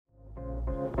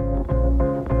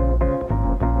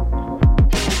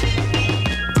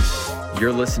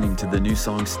You're listening to the New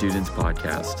Song Students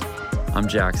Podcast. I'm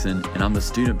Jackson, and I'm the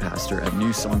student pastor at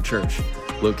New Song Church,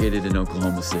 located in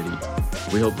Oklahoma City.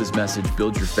 We hope this message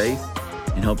builds your faith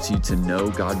and helps you to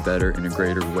know God better in a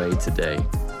greater way today.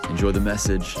 Enjoy the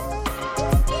message.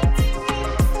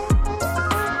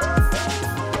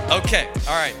 Okay,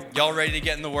 all right. Y'all ready to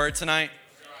get in the Word tonight?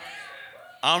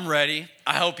 I'm ready.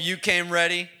 I hope you came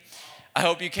ready. I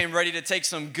hope you came ready to take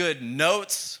some good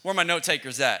notes. Where are my note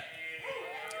takers at?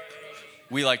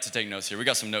 We like to take notes here. We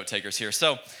got some note takers here.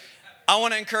 So I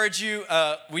want to encourage you.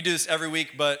 We do this every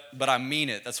week, but I mean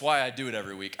it. That's why I do it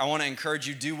every week. I want to encourage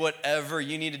you, do whatever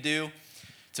you need to do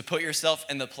to put yourself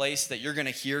in the place that you're going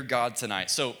to hear God tonight.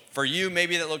 So for you,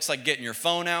 maybe that looks like getting your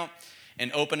phone out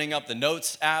and opening up the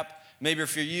Notes app. Maybe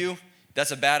for you,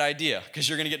 that's a bad idea because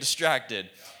you're going to get distracted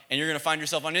and you're going to find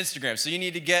yourself on Instagram. So you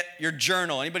need to get your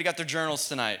journal. Anybody got their journals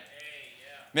tonight?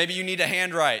 Maybe you need to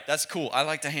handwrite. That's cool. I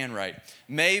like to handwrite.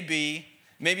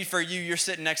 Maybe for you, you're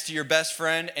sitting next to your best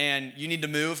friend and you need to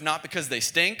move, not because they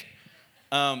stink,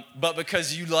 but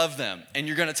because you love them and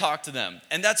you're going to talk to them.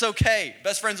 And that's okay.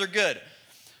 Best friends are good.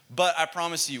 But I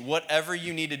promise you, whatever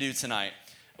you need to do tonight,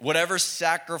 whatever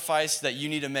sacrifice that you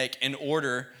need to make in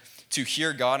order to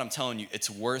hear God, I'm telling you,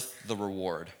 it's worth the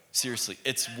reward. Seriously,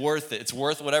 it's worth it. It's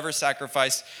worth whatever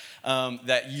sacrifice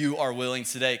that you are willing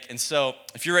to take. And so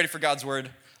if you're ready for God's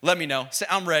word, let me know. Say,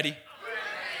 I'm ready.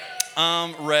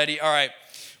 I'm ready. All right.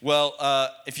 Well,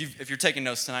 if you're taking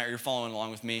notes tonight or you're following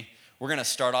along with me, we're going to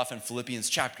start off in Philippians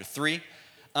chapter 3.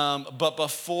 But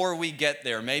before we get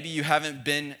there, maybe you haven't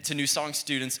been to New Song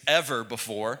Students ever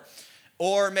before,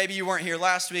 or maybe you weren't here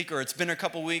last week or it's been a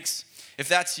couple weeks. If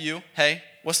that's you, hey,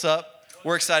 what's up?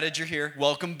 We're excited you're here.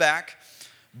 Welcome back.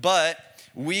 But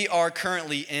we are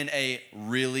currently in a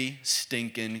really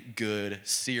stinking good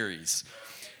series.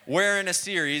 We're in a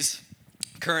series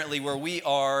currently where we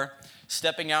are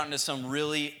stepping out into some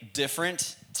really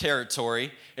different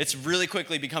territory. It's really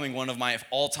quickly becoming one of my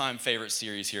all-time favorite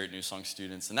series here at New Song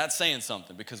Students. And that's saying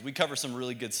something because we cover some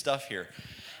really good stuff here.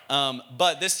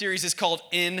 But this series is called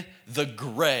In the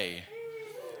Gray.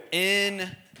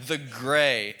 In the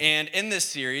Gray. And in this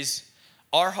series,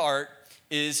 our heart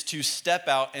is to step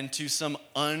out into some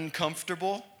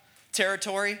uncomfortable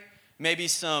territory, maybe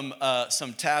some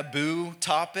taboo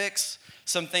topics,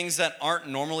 some things that aren't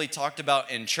normally talked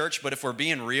about in church, but if we're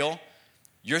being real,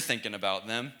 you're thinking about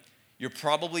them. You're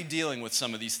probably dealing with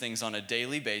some of these things on a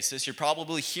daily basis. You're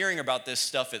probably hearing about this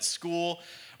stuff at school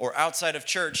or outside of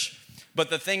church. But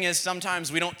the thing is,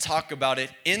 sometimes we don't talk about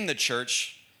it in the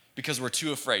church because we're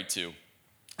too afraid to.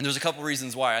 And there's a couple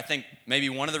reasons why. I think maybe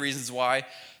one of the reasons why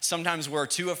sometimes we're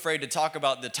too afraid to talk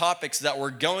about the topics that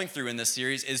we're going through in this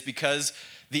series is because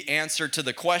the answer to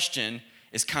the question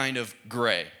is kind of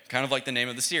gray, kind of like the name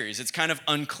of the series. It's kind of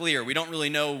unclear. We don't really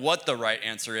know what the right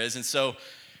answer is, and so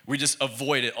we just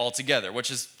avoid it altogether,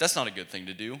 that's not a good thing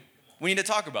to do. We need to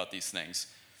talk about these things.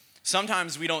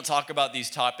 Sometimes we don't talk about these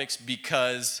topics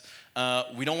because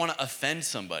we don't want to offend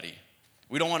somebody.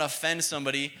 We don't want to offend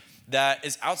somebody that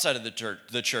is outside of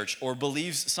the church or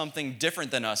believes something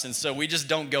different than us, and so we just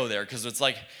don't go there because it's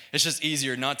just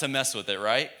easier not to mess with it,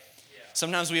 right? Yeah.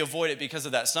 Sometimes we avoid it because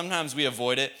of that. Sometimes we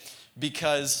avoid it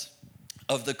because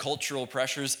of the cultural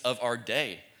pressures of our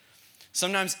day.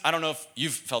 Sometimes, I don't know if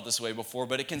you've felt this way before,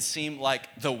 but it can seem like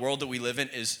the world that we live in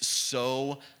is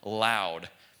so loud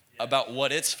about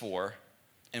what it's for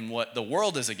and what the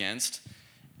world is against.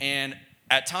 And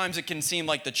at times it can seem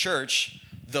like the church,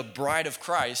 the bride of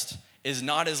Christ, is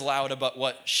not as loud about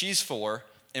what she's for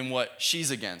and what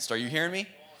she's against. Are you hearing me?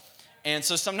 And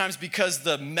so sometimes because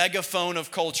the megaphone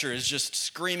of culture is just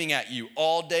screaming at you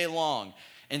all day long,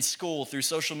 in school, through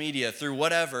social media, through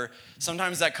whatever,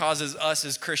 sometimes that causes us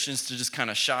as Christians to just kind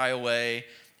of shy away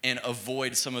and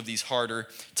avoid some of these harder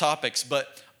topics.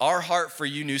 But our heart for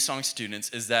you New Song students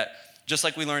is that, just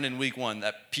like we learned in week 1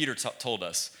 that Peter told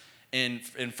us in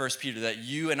 1 Peter, that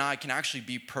you and I can actually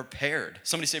be prepared.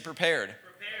 Somebody say prepared.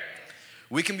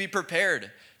 We can be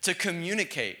prepared to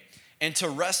communicate and to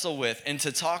wrestle with and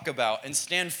to talk about and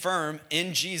stand firm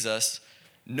in Jesus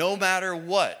no matter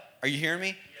what. Are you hearing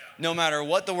me? No matter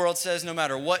what the world says, no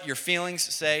matter what your feelings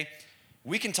say,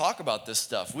 we can talk about this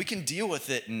stuff. We can deal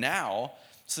with it now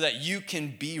so that you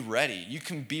can be ready. You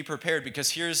can be prepared,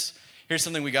 because here's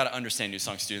something we got to understand, New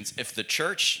Song students. If the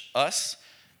church, us,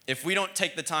 if we don't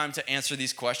take the time to answer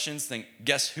these questions, then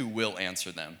guess who will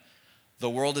answer them? The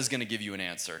world is going to give you an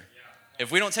answer.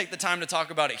 If we don't take the time to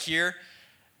talk about it here,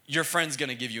 your friend's going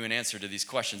to give you an answer to these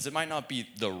questions. It might not be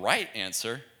the right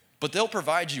answer, but they'll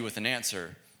provide you with an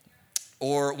answer.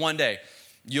 Or one day,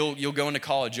 you'll go into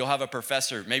college, you'll have a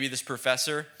professor. Maybe this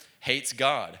professor hates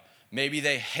God. Maybe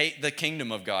they hate the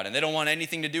kingdom of God and they don't want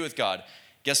anything to do with God.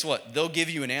 Guess what? They'll give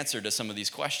you an answer to some of these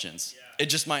questions. It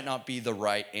just might not be the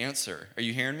right answer. Are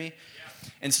you hearing me?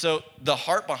 And so the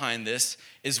heart behind this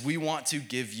is we want to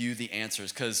give you the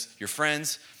answers because your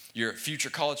friends, your future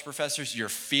college professors, your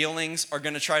feelings are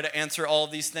going to try to answer all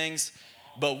of these things,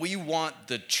 but we want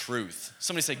the truth.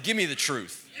 Somebody say, give me the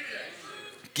truth.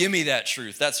 Give me that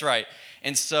truth. That's right.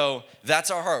 And so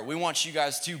that's our heart. We want you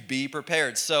guys to be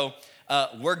prepared. So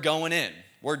we're going in.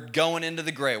 We're going into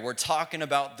the gray. We're talking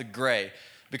about the gray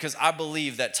because I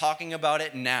believe that talking about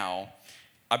it now,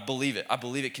 I believe it. I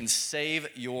believe it can save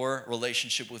your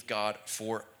relationship with God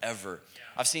forever.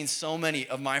 I've seen so many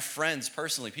of my friends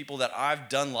personally, people that I've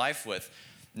done life with,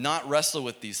 not wrestle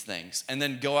with these things and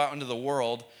then go out into the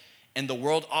world, and the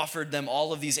world offered them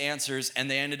all of these answers and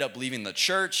they ended up leaving the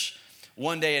church.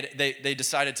 One day they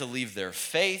decided to leave their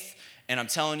faith, and I'm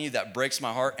telling you that breaks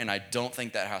my heart, and I don't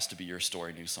think that has to be your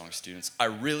story, New Song students. I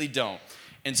really don't.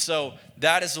 And so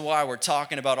that is why we're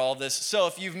talking about all this. So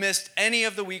if you've missed any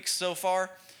of the weeks so far,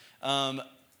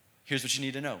 here's what you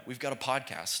need to know. We've got a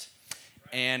podcast,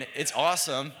 and it's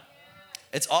awesome.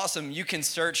 It's awesome. You can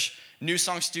search New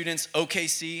Song Students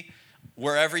OKC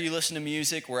wherever you listen to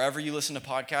music, wherever you listen to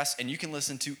podcasts, and you can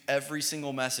listen to every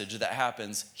single message that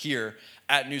happens here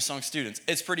at New Song Students.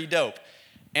 It's pretty dope.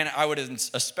 And I would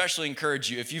especially encourage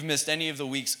you, if you've missed any of the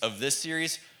weeks of this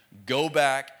series, go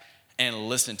back and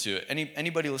listen to it.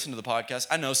 Anybody listen to the podcast?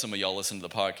 I know some of y'all listen to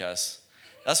the podcast.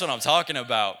 That's what I'm talking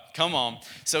about. Come on.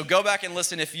 So go back and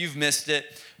listen if you've missed it.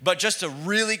 But just to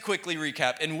really quickly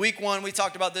recap, in week 1, we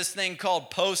talked about this thing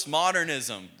called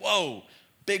postmodernism. Whoa,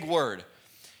 big word.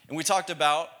 And we talked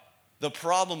about the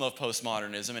problem of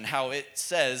postmodernism and how it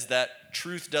says that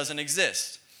truth doesn't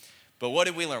exist. But what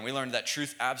did we learn? We learned that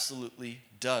truth absolutely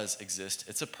does exist.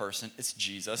 It's a person. It's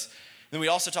Jesus. Then we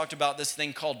also talked about this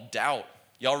thing called doubt.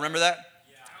 Y'all remember that?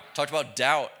 Yeah. Talked about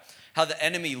doubt. How the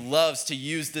enemy loves to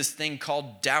use this thing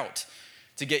called doubt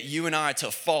to get you and I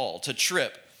to fall, to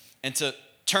trip, and to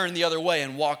turn the other way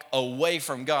and walk away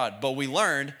from God. But we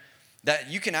learned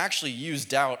that you can actually use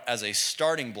doubt as a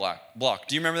starting block.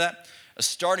 Do you remember that? A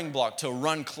starting block to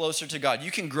run closer to God.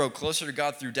 You can grow closer to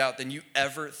God through doubt than you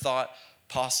ever thought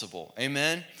possible.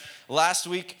 Amen? Last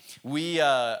week, we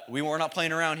were not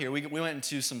playing around here. We went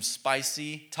into some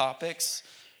spicy topics,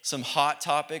 some hot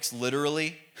topics,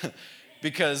 literally,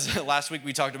 because last week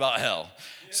we talked about hell.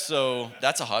 So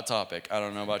that's a hot topic. I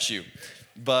don't know about you.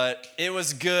 But it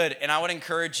was good, and I would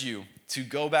encourage you to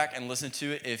go back and listen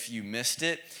to it if you missed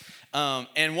it.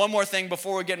 And one more thing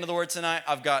before we get into the word tonight,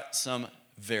 I've got some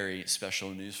very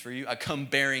special news for you. I come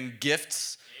bearing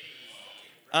gifts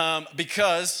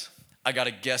because I got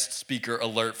a guest speaker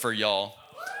alert for y'all.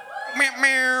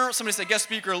 Somebody say guest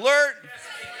speaker alert.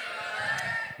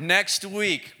 Next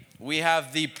week, we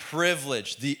have the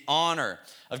privilege, the honor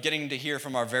of getting to hear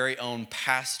from our very own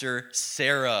Pastor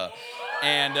Sarah.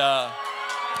 And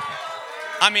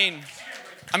I mean,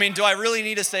 do I really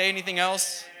need to say anything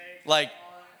else? Like,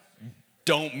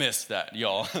 don't miss that,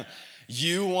 y'all.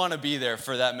 You want to be there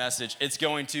for that message. It's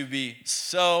going to be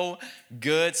so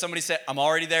good. Somebody say, I'm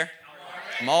already there.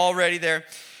 I'm already there.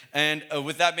 And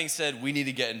with that being said, we need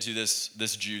to get into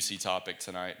this juicy topic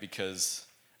tonight because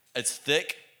it's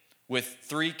thick with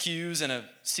 3 Q's and a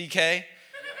CK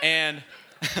and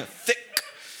thick.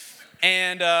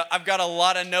 And I've got a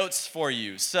lot of notes for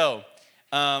you. So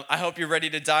I hope you're ready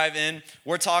to dive in.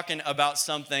 We're talking about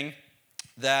something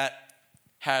that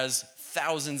has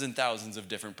thousands and thousands of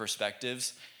different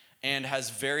perspectives and has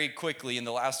very quickly in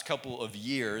the last couple of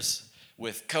years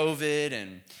with COVID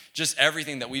and just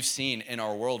everything that we've seen in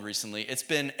our world recently, it's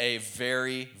been a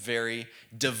very, very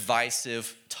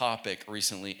divisive topic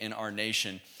recently in our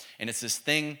nation. And it's this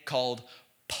thing called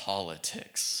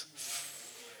politics.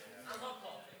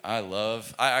 I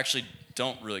actually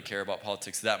don't really care about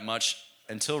politics that much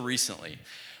until recently.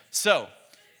 So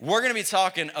we're going to be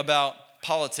talking about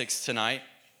politics tonight.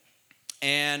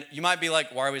 And you might be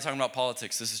like, why are we talking about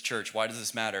politics? This is church. Why does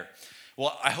this matter?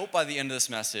 Well, I hope by the end of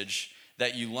this message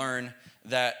that you learn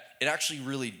that it actually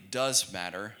really does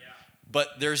matter,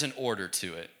 but there's an order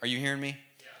to it. Are you hearing me?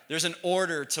 Yeah. There's an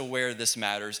order to where this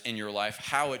matters in your life,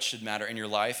 how it should matter in your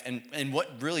life, and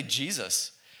what really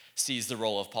Jesus sees the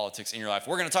role of politics in your life.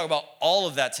 We're going to talk about all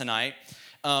of that tonight,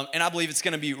 and I believe it's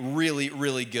going to be really,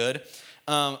 really good.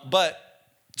 But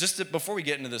before we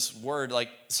get into this word, like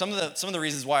some of the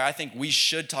reasons why I think we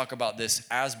should talk about this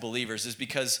as believers is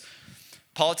because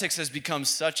politics has become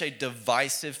such a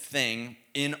divisive thing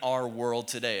in our world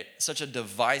today, such a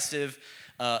divisive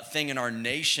thing in our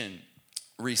nation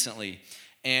recently.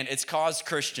 And it's caused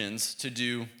Christians to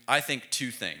do, I think,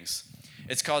 2 things.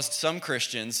 It's caused some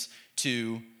Christians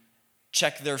to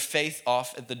check their faith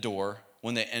off at the door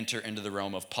when they enter into the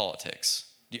realm of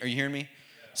politics. Are you hearing me?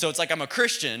 So it's like I'm a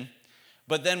Christian,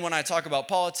 but then when I talk about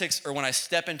politics or when I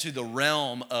step into the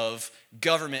realm of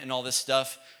government and all this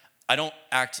stuff, I don't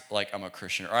act like I'm a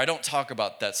Christian, or I don't talk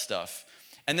about that stuff.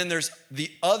 And then there's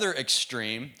the other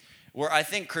extreme where I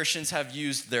think Christians have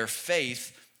used their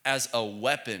faith as a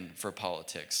weapon for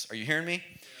politics. Are you hearing me?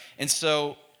 And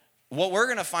so what we're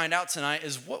gonna find out tonight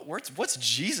is what's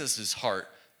Jesus' heart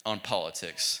on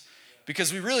politics?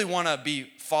 Because we really wanna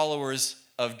be followers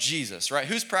of Jesus, right?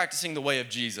 Who's practicing the way of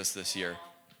Jesus this year?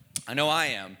 I know I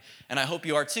am, and I hope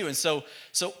you are too. And so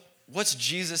what's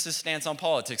Jesus' stance on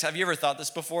politics? Have you ever thought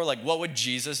this before? Like, what would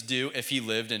Jesus do if he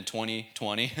lived in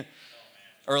 2020?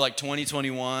 Or like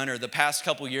 2021 or the past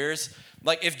couple years?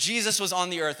 Like, if Jesus was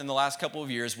on the earth in the last couple of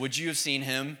years, would you have seen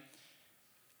him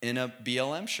in a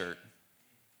BLM shirt?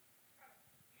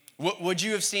 Would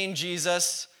you have seen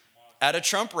Jesus at a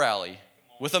Trump rally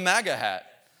with a MAGA hat?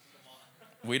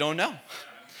 We don't know.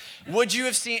 Would you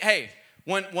have seen, hey,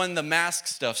 when the mask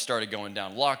stuff started going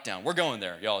down, lockdown, we're going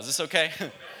there, y'all, is this okay?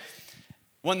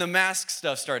 When the mask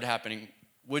stuff started happening,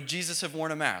 would Jesus have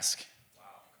worn a mask?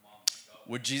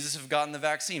 Would Jesus have gotten the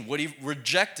vaccine? Would he have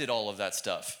rejected all of that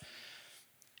stuff?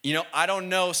 You know, I don't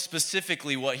know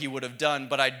specifically what he would have done,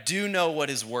 but I do know what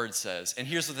his word says. And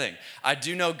here's the thing. I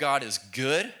do know God is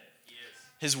good.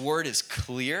 His word is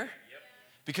clear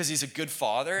because he's a good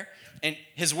father. And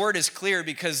his word is clear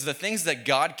because the things that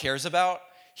God cares about,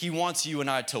 he wants you and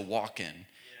I to walk in.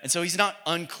 And so he's not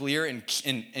unclear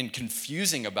and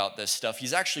confusing about this stuff.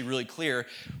 He's actually really clear.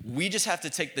 We just have to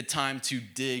take the time to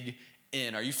dig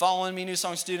in. Are you following me, New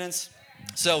Song students?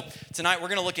 So tonight we're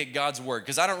gonna look at God's word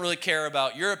because I don't really care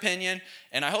about your opinion,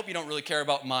 and I hope you don't really care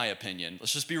about my opinion.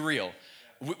 Let's just be real.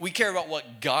 We care about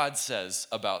what God says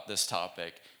about this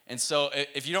topic. And so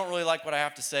if you don't really like what I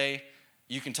have to say,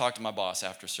 you can talk to my boss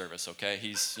after service, okay?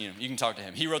 You can talk to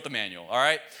him. He wrote the manual, all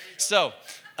right? So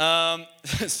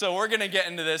we're gonna get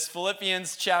into this.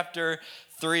 Philippians chapter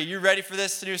 3. You ready for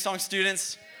this, New Song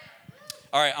students?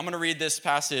 All right, I'm gonna read this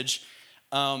passage.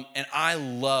 And I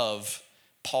love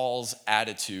Paul's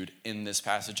attitude in this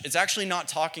passage. It's actually not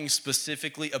talking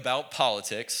specifically about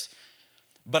politics,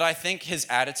 but I think his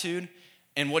attitude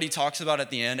and what he talks about at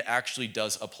the end actually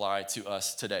does apply to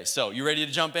us today. So, you ready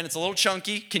to jump in? It's a little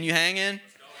chunky. Can you hang in?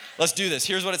 Let's do this.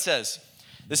 Here's what it says.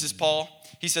 This is Paul.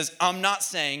 He says, I'm not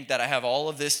saying that I have all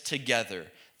of this together,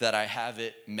 that I have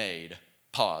it made.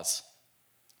 Pause.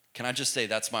 Can I just say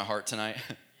that's my heart tonight?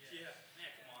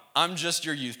 I'm just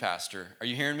your youth pastor. Are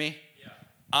you hearing me?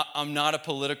 Yeah. I'm not a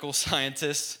political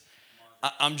scientist.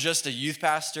 I'm just a youth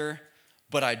pastor,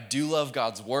 but I do love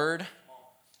God's word.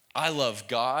 I love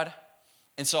God.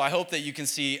 And so I hope that you can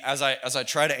see, as I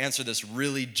try to answer this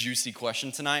really juicy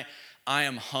question tonight, I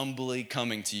am humbly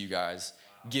coming to you guys,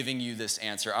 giving you this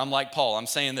answer. I'm like Paul, I'm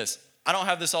saying this. I don't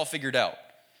have this all figured out,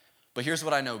 but here's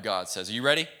what I know God says. Are you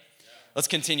ready? Yeah. Let's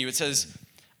continue. It says,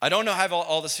 I don't know how I have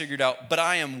all this figured out, but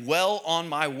I am well on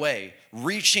my way,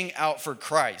 reaching out for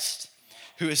Christ,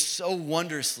 who has so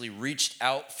wondrously reached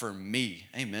out for me.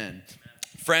 Amen.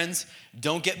 Friends,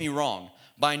 don't get me wrong.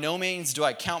 By no means do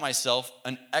I count myself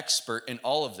an expert in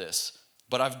all of this,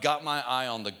 but I've got my eye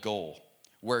on the goal,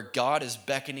 where God is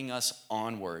beckoning us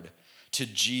onward to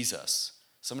Jesus.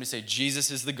 Somebody say, Jesus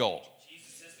is the goal.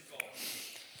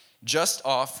 Just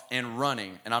off and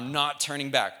running, and I'm not turning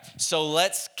back. So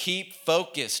let's keep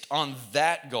focused on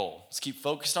that goal. Let's keep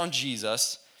focused on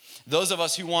Jesus. Those of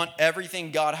us who want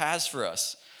everything God has for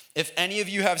us. If any of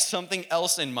you have something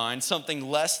else in mind, something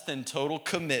less than total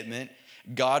commitment,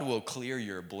 God will clear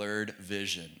your blurred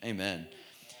vision. Amen.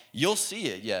 You'll see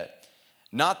it yet.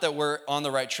 Not that we're on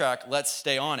the right track. Let's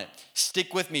stay on it.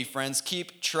 Stick with me, friends.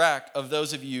 Keep track of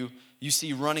those of you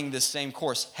see running this same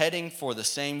course, heading for the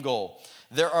same goal.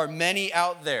 There are many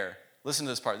out there. Listen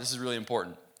to this part. This is really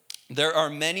important. There are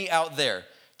many out there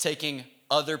taking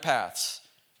other paths,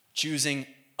 choosing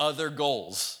other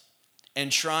goals,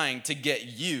 and trying to get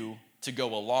you to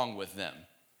go along with them.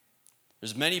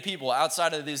 There's many people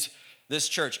outside of this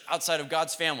church, outside of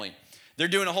God's family. They're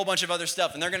doing a whole bunch of other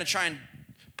stuff, and they're going to try and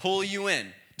pull you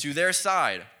in to their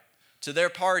side, to their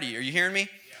party. Are you hearing me?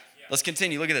 Yeah. Let's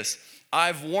continue. Look at this.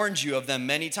 I've warned you of them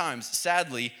many times.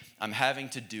 Sadly, I'm having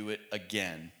to do it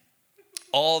again.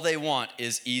 All they want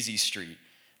is easy street.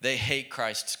 They hate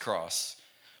Christ's cross.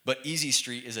 But easy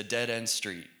street is a dead-end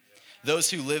street.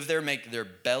 Those who live there make their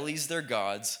bellies their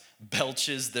gods,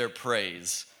 belches their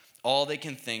praise. All they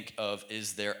can think of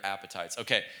is their appetites.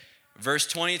 Okay, verse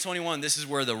 20 and 21, this is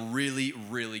where the really,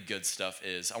 really good stuff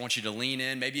is. I want you to lean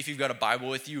in. Maybe if you've got a Bible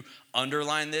with you,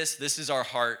 underline this. This is our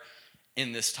heart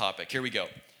in this topic. Here we go.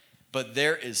 but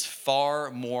there is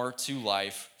far more to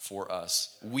life for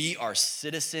us. We are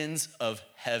citizens of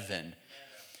heaven.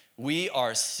 We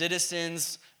are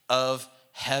citizens of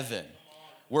heaven.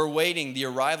 We're waiting the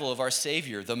arrival of our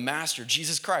Savior, the Master,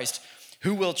 Jesus Christ,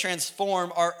 who will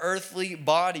transform our earthly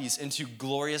bodies into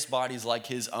glorious bodies like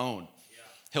his own.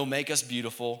 He'll make us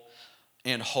beautiful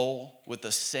and whole with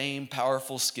the same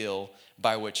powerful skill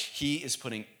by which he is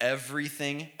putting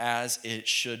everything as it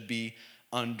should be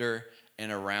under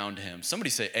and around him. Somebody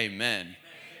say amen.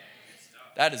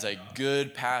 That is a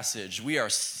good passage. We are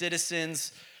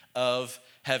citizens of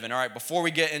heaven. All right, before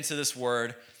we get into this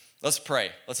word, let's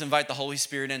pray. Let's invite the Holy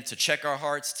Spirit in to check our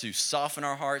hearts, to soften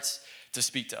our hearts, to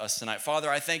speak to us tonight. Father,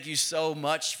 I thank you so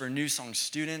much for New Song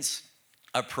students.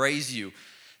 I praise you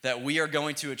that we are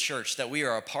going to a church, that we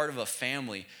are a part of a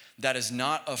family that is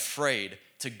not afraid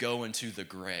to go into the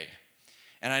gray.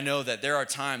 And I know that there are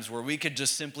times where we could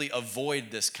just simply avoid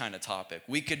this kind of topic.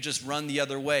 We could just run the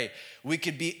other way. We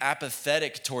could be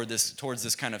apathetic towards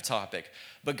this kind of topic.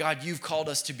 But God, you've called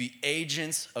us to be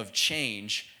agents of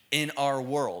change in our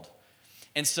world.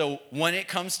 And so when it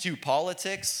comes to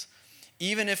politics,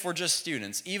 even if we're just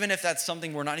students, even if that's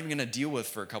something we're not even gonna deal with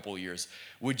for a couple of years,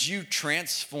 would you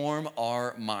transform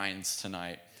our minds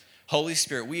tonight? Holy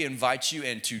Spirit, we invite you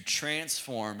in to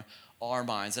transform our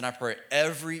minds. And I pray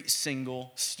every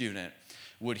single student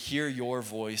would hear your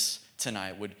voice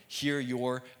tonight, would hear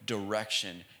your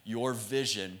direction, your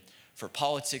vision for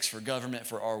politics, for government,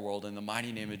 for our world. In the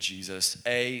mighty name of Jesus,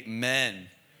 amen.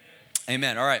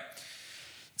 Amen. All right.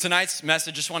 Tonight's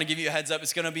message, just want to give you a heads up,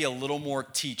 it's going to be a little more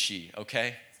teachy,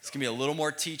 okay? It's going to be a little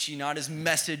more teachy, not as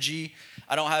messagey.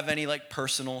 I don't have any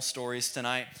personal stories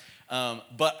tonight,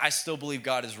 but I still believe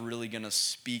God is really going to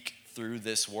speak through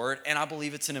this word, and I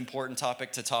believe it's an important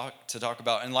topic to talk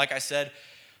about. And like I said,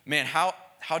 man,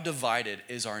 how divided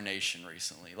is our nation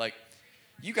recently?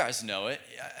 You guys know it.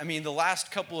 I mean, the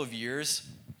last couple of years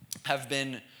have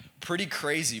been pretty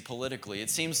crazy politically.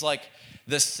 It seems like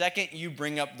the second you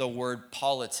bring up the word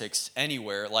politics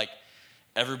anywhere,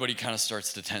 everybody kind of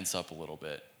starts to tense up a little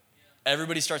bit.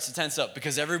 Everybody starts to tense up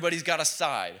because everybody's got a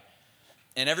side,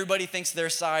 and everybody thinks their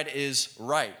side is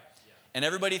right. And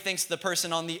everybody thinks the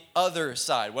person on the other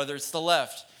side, whether it's the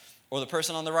left or the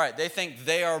person on the right, they think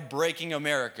they are breaking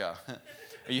America.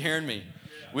 Are you hearing me?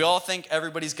 We all think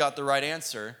everybody's got the right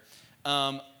answer.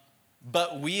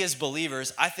 But we as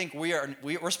believers, I think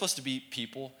we're supposed to be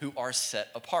people who are set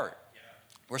apart.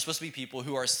 We're supposed to be people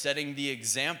who are setting the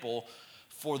example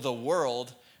for the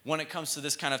world when it comes to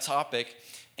this kind of topic.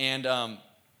 And I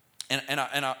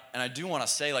do want to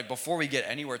say, before we get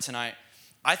anywhere tonight,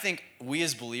 I think we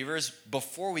as believers,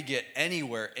 before we get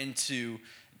anywhere into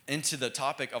the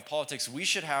topic of politics, we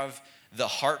should have the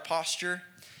heart posture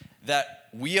that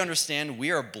we understand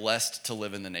we are blessed to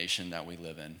live in the nation that we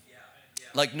live in.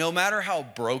 No matter how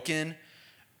broken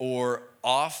or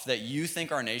off that you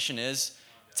think our nation is,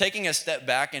 taking a step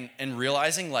back and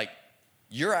realizing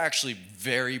you're actually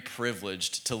very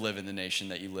privileged to live in the nation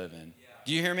that you live in.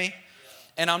 Do you hear me?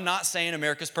 And I'm not saying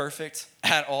America's perfect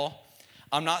at all.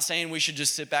 I'm not saying we should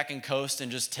just sit back and coast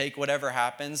and just take whatever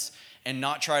happens and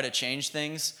not try to change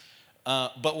things.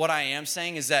 But what I am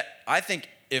saying is that I think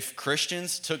if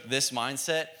Christians took this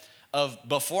mindset of,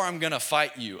 before I'm going to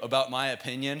fight you about my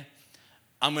opinion,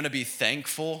 I'm going to be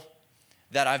thankful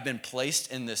that I've been placed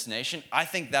in this nation, I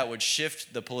think that would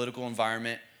shift the political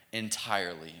environment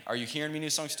entirely. Are you hearing me, New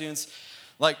Song students?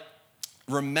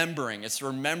 Remembering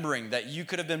that you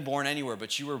could have been born anywhere,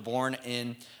 but you were born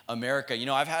in America.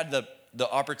 I've had the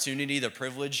opportunity, the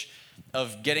privilege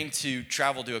of getting to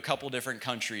travel to a couple different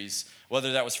countries,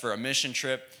 whether that was for a mission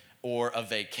trip or a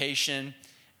vacation.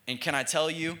 And can I tell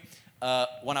you,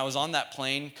 when I was on that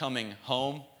plane coming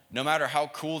home, no matter how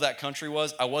cool that country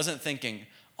was, I wasn't thinking,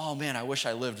 oh man, I wish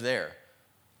I lived there.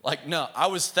 No, I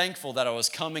was thankful that I was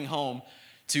coming home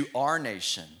to our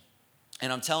nation.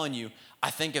 And I'm telling you, I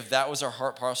think if that was our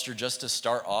heart posture just to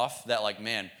start off, that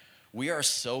man, we are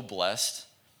so blessed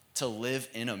to live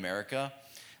in America.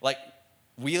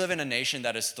 We live in a nation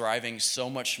that is thriving so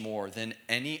much more than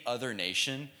any other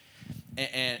nation.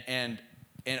 And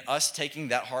us taking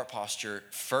that heart posture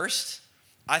first,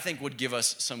 I think would give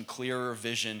us some clearer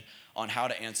vision on how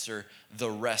to answer the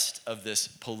rest of this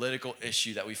political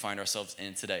issue that we find ourselves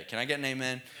in today. Can I get an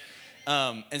amen?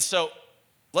 And so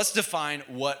let's define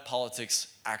what politics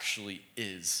actually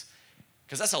is,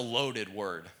 because that's a loaded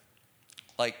word.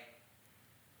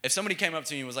 If somebody came up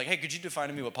to me and was like, hey, could you define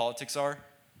to me what politics are?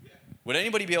 Would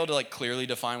anybody be able to clearly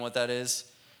define what that is?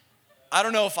 I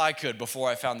don't know if I could before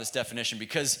I found this definition,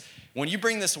 because when you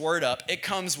bring this word up, it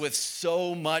comes with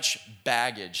so much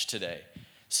baggage today.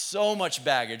 So much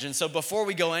baggage. And so before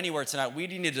we go anywhere tonight, we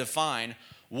need to define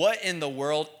what in the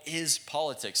world is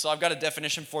politics. So I've got a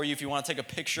definition for you if you want to take a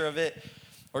picture of it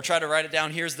or try to write it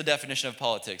down. Here's the definition of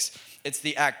politics. It's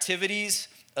the activities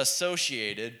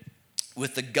associated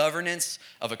with the governance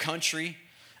of a country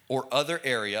or other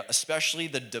area, especially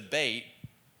the debate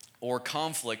or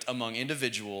conflict among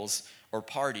individuals or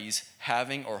parties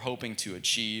having or hoping to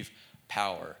achieve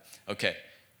power. Okay,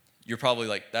 you're probably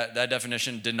like, that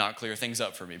definition did not clear things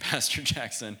up for me, Pastor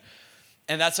Jackson.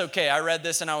 And that's okay. I read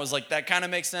this and I was like, that kind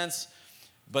of makes sense,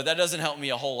 but that doesn't help me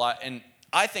a whole lot. And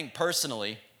I think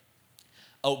personally,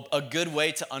 a good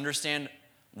way to understand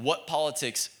what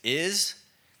politics is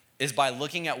by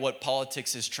looking at what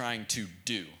politics is trying to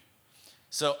do.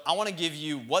 So I want to give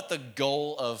you what the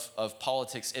goal of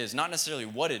politics is, not necessarily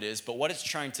what it is, but what it's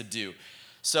trying to do.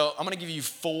 So I'm going to give you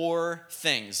 4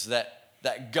 things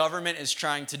that government is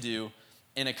trying to do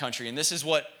in a country. And this is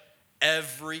what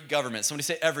every government, somebody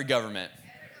say every government.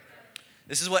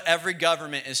 This is what every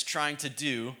government is trying to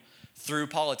do through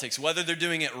politics, whether they're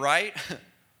doing it right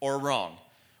or wrong,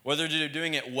 whether they're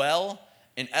doing it well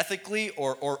and ethically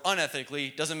or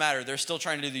unethically, doesn't matter. They're still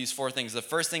trying to do these 4 things. The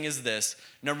first thing is this.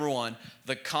 Number 1,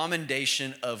 the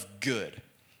commendation of good.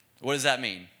 What does that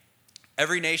mean?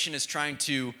 Every nation is trying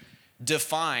to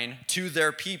define to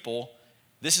their people,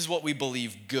 this is what we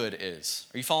believe good is.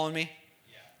 Are you following me?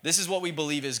 Yeah. This is what we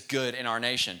believe is good in our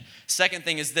nation. Second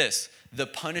thing is this, the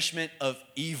punishment of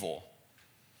evil.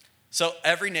 So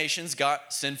every nation's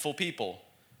got sinful people.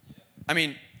 I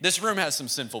mean, this room has some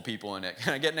sinful people in it.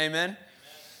 Can I get an amen?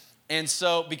 And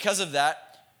so because of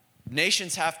that,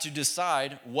 nations have to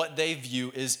decide what they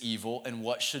view as evil and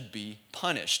what should be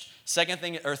punished.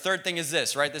 Third thing is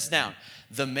this, write this down,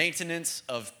 the maintenance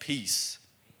of peace.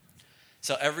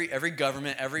 So every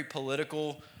government, every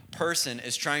political person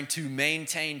is trying to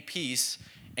maintain peace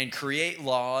and create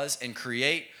laws and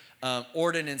create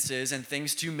ordinances and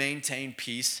things to maintain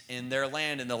peace in their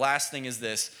land. And the last thing is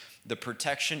this, the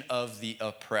protection of the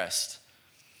oppressed.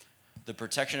 The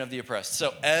protection of the oppressed.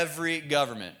 So every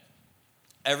government,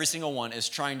 every single one is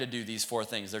trying to do these 4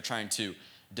 things. They're trying to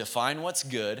define what's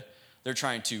good. They're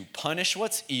trying to punish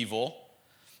what's evil.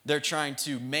 They're trying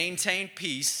to maintain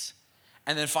peace.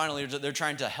 And then finally, they're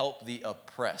trying to help the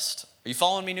oppressed. Are you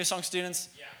following me, New Song students?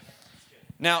 Yeah.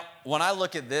 Now, when I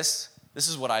look at this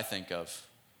is what I think of.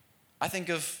 I think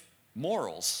of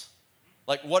morals.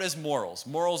 Like, what is morals?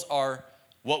 Morals are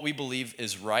what we believe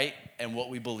is right and what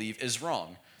we believe is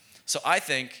wrong. So I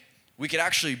think we could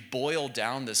actually boil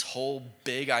down this whole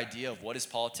big idea of what is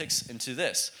politics into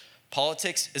this.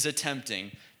 Politics is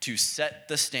attempting to set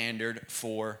the standard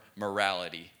for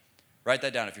morality. Write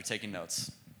that down if you're taking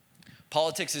notes.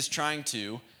 Politics is trying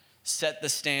to set the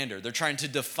standard. They're trying to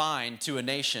define to a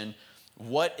nation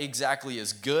what exactly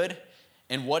is good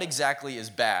and what exactly is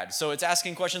bad. So it's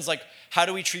asking questions like, how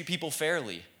do we treat people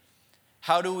fairly?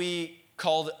 How do we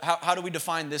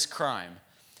define this crime?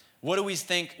 What do we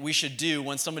think we should do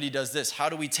when somebody does this? How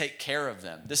do we take care of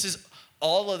them? This is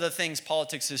all of the things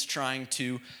politics is trying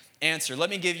to answer.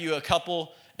 Let me give you a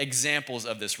couple examples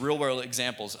of this, real world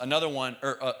examples. Another one,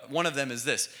 one of them is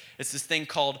this. It's this thing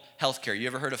called healthcare. You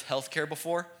ever heard of healthcare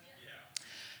before?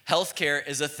 Yeah. Healthcare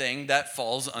is a thing that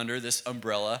falls under this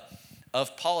umbrella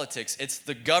of politics. It's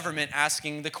the government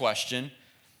asking the question,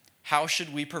 how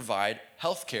should we provide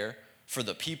healthcare for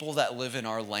the people that live in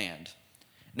our land?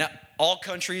 Now, all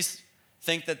countries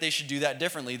think that they should do that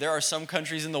differently. There are some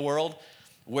countries in the world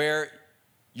where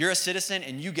you're a citizen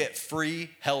and you get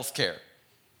free health care.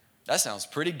 That sounds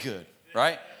pretty good,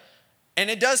 right? And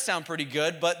it does sound pretty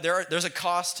good, but there's a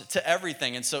cost to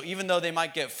everything. And so even though they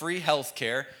might get free health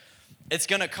care, it's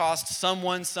going to cost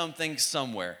someone something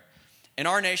somewhere. And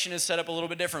our nation is set up a little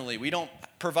bit differently. We don't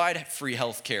provide free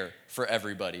health care for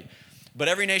everybody. But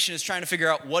every nation is trying to figure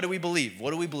out, what do we believe?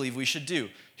 What do we believe we should do?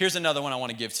 Here's another one I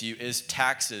want to give to you is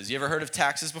taxes. You ever heard of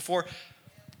taxes before?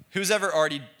 Who's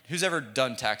ever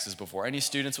done taxes before? Any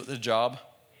students with a job?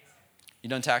 You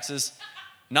done taxes?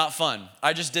 Not fun.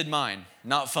 I just did mine.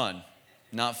 Not fun.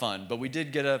 Not fun. But we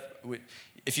did get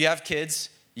if you have kids,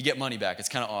 you get money back. It's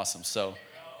kind of awesome. So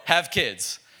have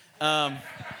kids.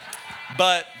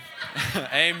 But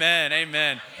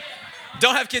amen.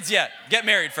 Don't have kids yet. Get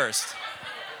married first.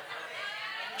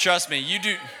 Trust me, you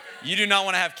do not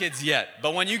want to have kids yet.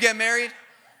 But when you get married,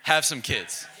 have some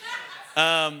kids.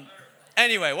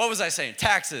 Anyway, what was I saying?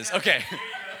 Taxes. Okay.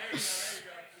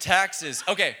 Taxes.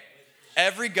 Okay.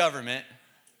 Every government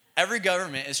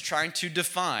is trying to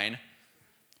define,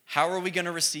 how are we going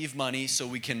to receive money so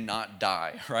we cannot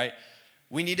die, right?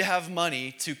 We need to have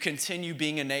money to continue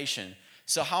being a nation.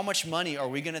 So how much money are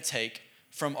we going to take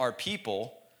from our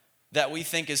people that we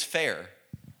think is fair.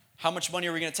 How much money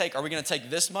are we going to take? Are we going to take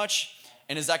this much?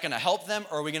 And is that going to help them?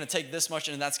 Or are we going to take this much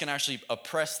and that's going to actually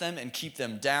oppress them and keep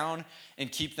them down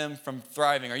and keep them from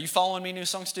thriving? Are you following me, New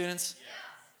Song students? Yeah.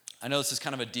 I know this is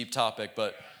kind of a deep topic,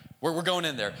 but we're going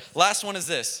in there. Last one is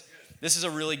this. This is a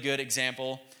really good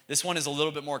example. This one is a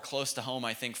little bit more close to home,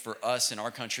 I think, for us in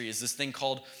our country, is this thing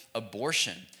called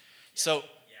abortion. So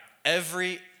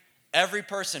every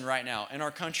person right now in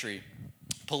our country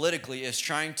politically is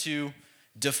trying to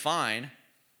define,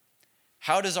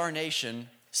 how does our nation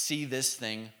see this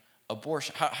thing,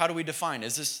 abortion? How do we define?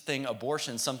 Is this thing,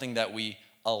 abortion, something that we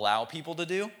allow people to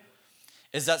do?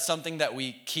 Is that something that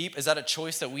we keep? Is that a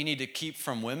choice that we need to keep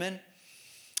from women?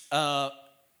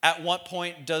 At what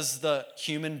point does the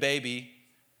human baby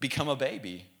become a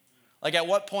baby? Like, at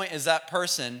what point is that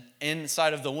person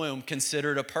inside of the womb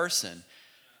considered a person?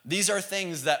 These are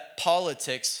things that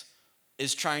politics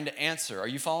is trying to answer. Are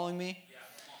you following me?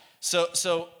 Yeah.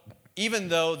 So even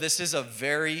though this is a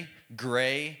very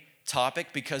gray topic,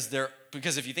 because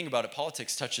if you think about it,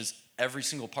 politics touches every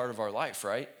single part of our life,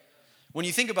 right? When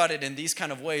you think about it in these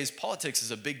kind of ways, politics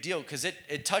is a big deal because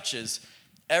it touches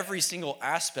every single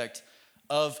aspect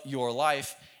of your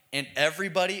life, and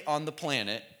everybody on the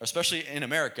planet, especially in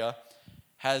America,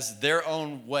 has their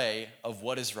own way of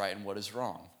what is right and what is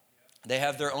wrong. They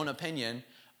have their own opinion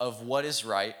of what is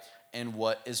right and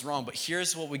what is wrong. But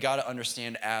here's what we got to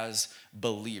understand as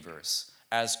believers,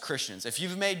 as Christians. If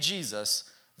you've made Jesus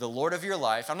the Lord of your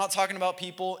life, I'm not talking about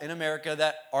people in America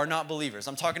that are not believers.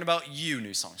 I'm talking about you,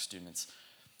 New Song students.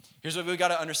 Here's what we got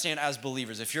to understand as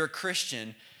believers. If you're a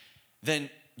Christian, then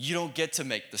you don't get to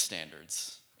make the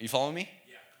standards. Are you following me?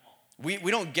 Yeah, come on.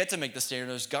 We don't get to make the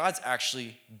standards. God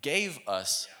actually gave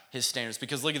us his standards,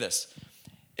 because look at this.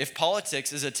 If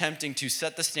politics is attempting to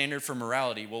set the standard for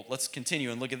morality, well, let's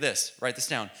continue and look at this. Write this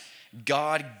down.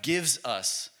 God gives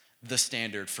us the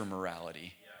standard for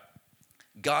morality.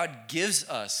 God gives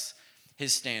us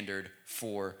his standard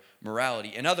for morality.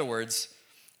 In other words,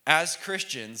 as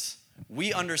Christians,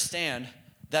 we understand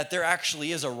that there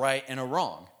actually is a right and a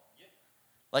wrong.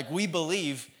 Like, we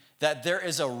believe that there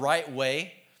is a right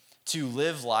way to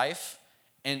live life,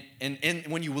 and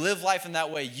when you live life in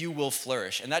that way, you will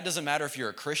flourish. And that doesn't matter if you're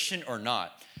a Christian or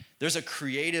not. There's a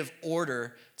creative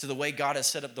order to the way God has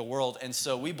set up the world, and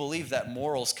so we believe that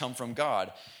morals come from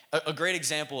God. A great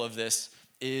example of this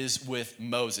is with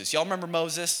Moses. Y'all remember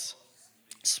Moses?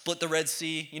 Split the Red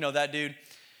Sea, you know that dude?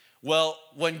 Well,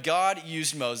 when God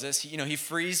used Moses, he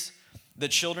frees the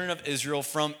children of Israel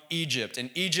from Egypt. And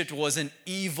Egypt was an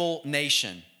evil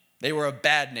nation. They were a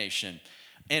bad nation.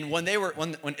 And when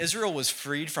Israel was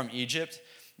freed from Egypt,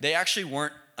 they actually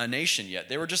weren't a nation yet.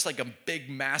 They were just like a big,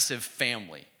 massive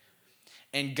family.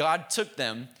 And God took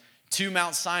them to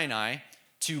Mount Sinai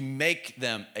to make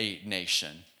them a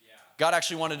nation. God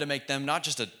actually wanted to make them not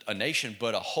just a nation,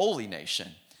 but a holy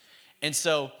nation. And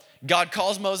so God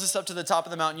calls Moses up to the top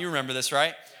of the mountain. You remember this,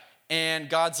 right? And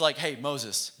God's like, hey,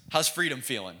 Moses, how's freedom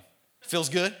feeling? Feels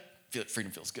good?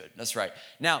 Freedom feels good. That's right.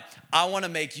 Now, I want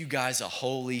to make you guys a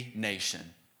holy nation.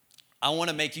 I want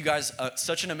to make you guys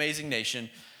such an amazing nation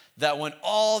that when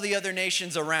all the other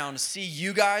nations around see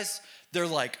you guys, they're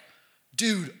like,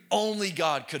 dude, only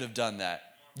God could have done that.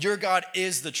 Your God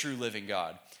is the true living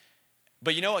God.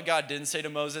 But you know what God didn't say to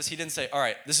Moses? He didn't say, all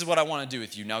right, this is what I want to do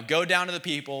with you. Now go down to the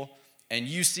people and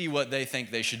you see what they think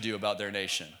they should do about their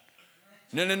nation.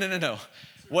 No.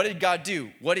 What did God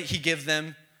do? What did he give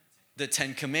them? The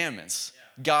 10 Commandments.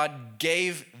 God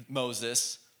gave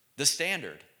Moses the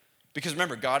standard. Because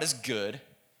remember, God is good.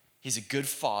 He's a good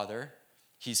father.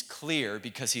 He's clear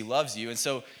because he loves you. And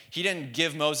so he didn't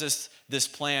give Moses this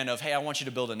plan of, hey, I want you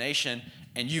to build a nation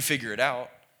and you figure it out.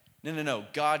 No.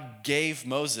 God gave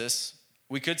Moses,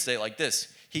 we could say it like this.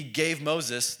 He gave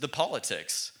Moses the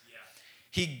politics.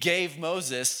 He gave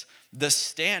Moses the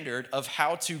standard of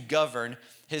how to govern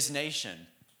his nation.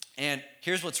 And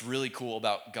here's what's really cool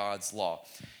about God's law.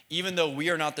 Even though we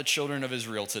are not the children of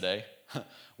Israel today,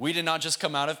 we did not just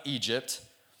come out of Egypt.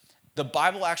 The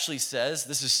Bible actually says,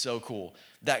 this is so cool,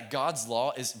 that God's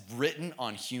law is written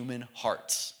on human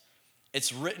hearts.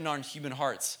 It's written on human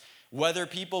hearts. Whether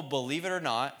people believe it or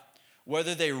not,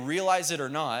 whether they realize it or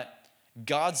not,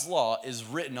 God's law is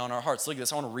written on our hearts. Look at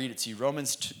this. I want to read it to you.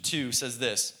 Romans 2 says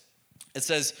this. It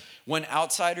says, when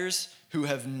outsiders who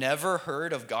have never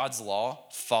heard of God's law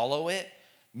follow it,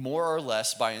 more or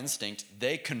less by instinct,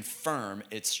 they confirm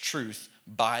its truth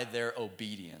by their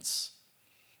obedience.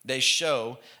 They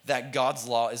show that God's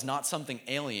law is not something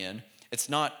alien. It's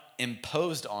not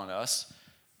imposed on us.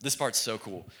 This part's so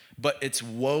cool. But it's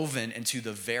woven into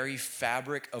the very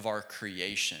fabric of our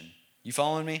creation. You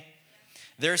following me?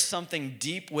 there's something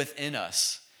deep within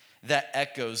us that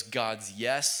echoes God's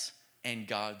yes and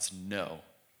God's no,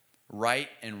 right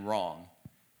and wrong.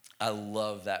 I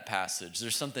love that passage.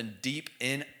 There's something deep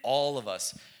in all of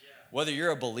us, whether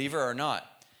you're a believer or not,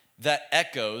 that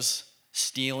echoes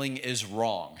stealing is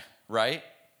wrong, right?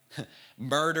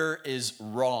 Murder is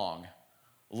wrong.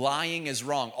 Lying is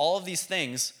wrong. All of these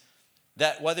things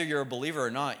that whether you're a believer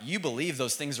or not, you believe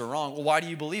those things are wrong. Well, why do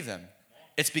you believe them?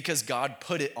 It's because God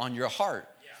put it on your heart.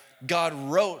 God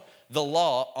wrote the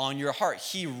law on your heart.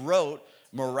 He wrote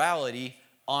morality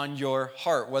on your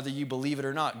heart, whether you believe it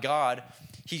or not. God,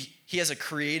 he has a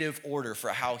creative order for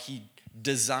how he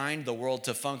designed the world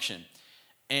to function.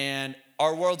 And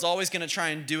our world's always going to try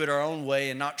and do it our own way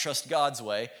and not trust God's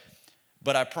way.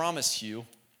 But I promise you,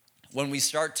 when we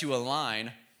start to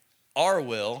align our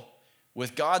will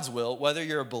with God's will, whether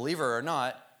you're a believer or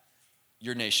not,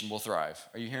 your nation will thrive.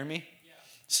 Are you hearing me? Yeah.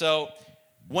 So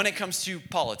when it comes to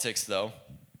politics, though,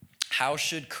 how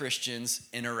should Christians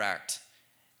interact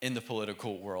in the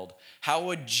political world? How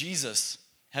would Jesus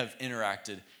have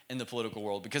interacted in the political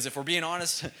world? Because if we're being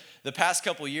honest, the past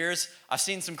couple years, I've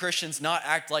seen some Christians not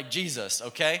act like Jesus,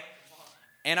 okay?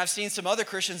 And I've seen some other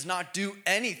Christians not do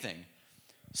anything.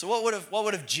 So what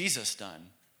would have Jesus done?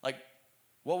 Like,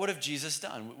 what would have Jesus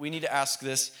done? We need to ask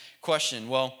this question.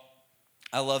 Well,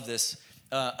 I love this.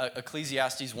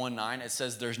 Ecclesiastes 1:9, it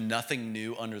says there's nothing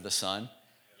new under the sun.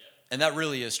 And that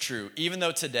really is true. Even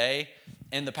though today,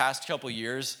 in the past couple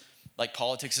years, like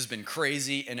politics has been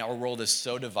crazy and our world is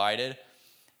so divided,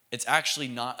 it's actually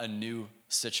not a new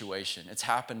situation. It's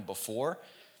happened before.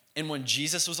 And when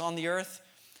Jesus was on the earth,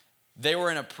 they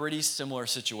were in a pretty similar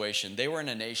situation. They were in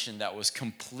a nation that was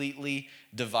completely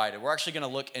divided. We're actually going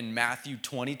to look in Matthew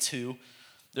 22.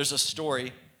 There's a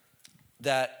story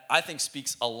that I think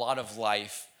speaks a lot of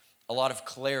life, a lot of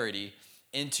clarity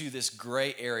into this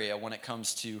gray area when it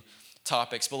comes to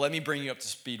topics. But let me bring you up to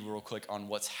speed real quick on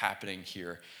what's happening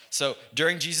here. So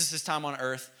during Jesus' time on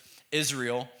earth,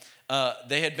 Israel,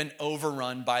 they had been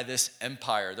overrun by this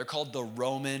empire. They're called the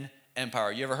Roman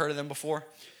Empire. You ever heard of them before?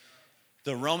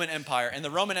 The Roman Empire. And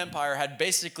the Roman Empire had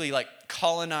basically like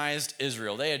colonized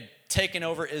Israel. They had taken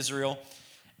over Israel,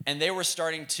 and they were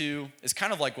starting to, it's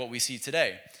kind of like what we see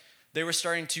today. They were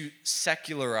starting to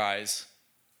secularize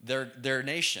their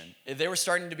nation. They were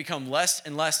starting to become less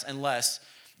and less and less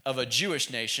of a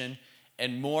Jewish nation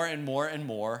and more and more and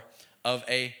more of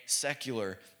a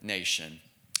secular nation.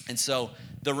 And so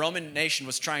the Roman nation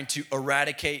was trying to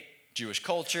eradicate Jewish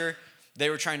culture.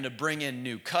 They were trying to bring in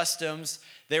new customs.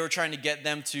 They were trying to get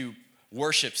them to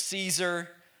worship Caesar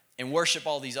and worship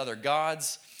all these other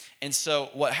gods. And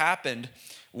so what happened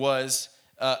was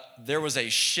there was a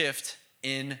shift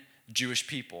in Jewish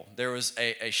people. There was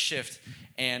a shift.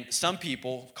 And some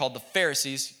people called the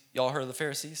Pharisees, y'all heard of the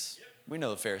Pharisees? Yep. We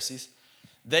know the Pharisees.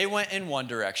 They went in one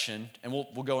direction, and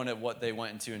we'll go into what they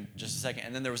went into in just a second.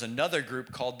 And then there was another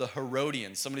group called the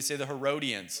Herodians. Somebody say the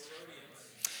Herodians.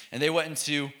 And they went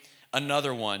into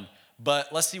another one.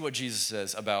 But let's see what Jesus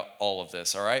says about all of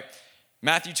this, all right?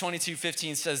 Matthew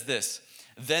 22:15 says this,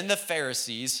 "Then the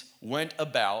Pharisees went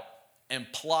about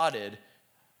and plotted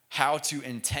how to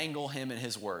entangle him in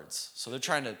his words." So they're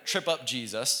trying to trip up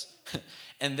Jesus,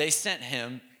 and they sent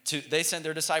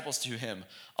their disciples to him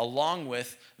along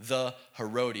with the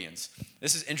Herodians.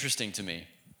 This is interesting to me.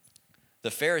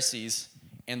 The Pharisees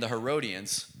and the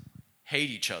Herodians hate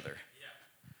each other.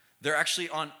 They're actually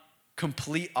on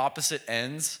complete opposite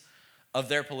ends of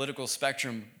their political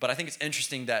spectrum, but I think it's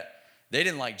interesting that they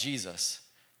didn't like Jesus.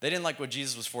 They didn't like what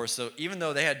Jesus was for, so even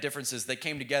though they had differences, they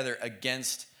came together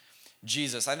against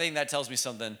Jesus. I think that tells me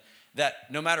something,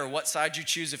 that no matter what side you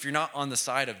choose, if you're not on the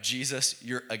side of Jesus,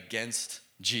 you're against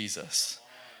Jesus.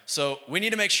 So we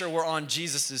need to make sure we're on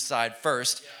Jesus' side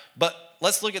first, but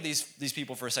let's look at these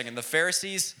people for a second. The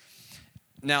Pharisees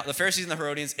and the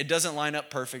Herodians, it doesn't line up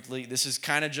perfectly. This is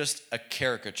kind of just a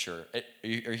caricature. Are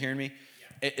you hearing me?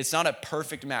 It's not a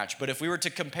perfect match, but if we were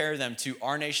to compare them to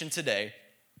our nation today,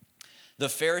 the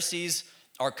Pharisees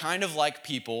are kind of like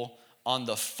people on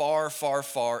the far, far,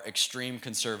 far extreme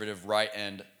conservative right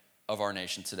end of our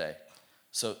nation today.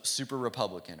 So super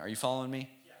Republican. Are you following me?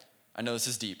 Yeah. I know this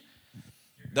is deep.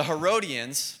 The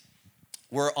Herodians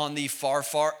were on the far,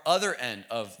 far other end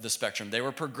of the spectrum. They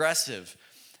were progressive.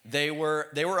 They were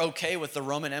okay with the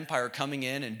Roman Empire coming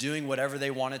in and doing whatever they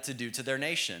wanted to do to their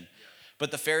nation. But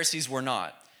the Pharisees were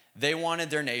not. They wanted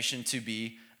their nation to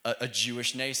be a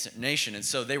Jewish nation. And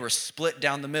so they were split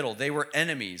down the middle. They were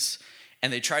enemies.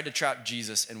 And they tried to trap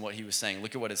Jesus in what he was saying.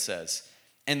 Look at what it says.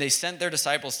 "And they sent their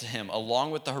disciples to him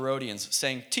along with the Herodians,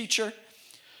 saying, 'Teacher,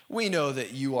 we know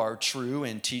that you are true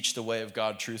and teach the way of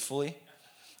God truthfully.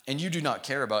 And you do not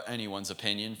care about anyone's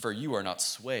opinion, for you are not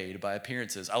swayed by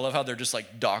appearances. I love how they're just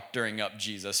like doctoring up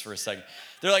Jesus for a second.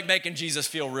 They're like making Jesus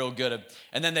feel real good.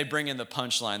 And then they bring in the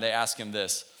punchline. They ask him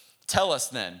this: tell us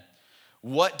then,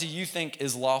 what do you think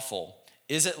is lawful?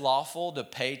 Is it lawful to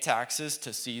pay taxes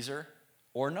to Caesar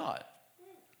or not?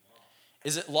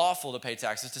 Is it lawful to pay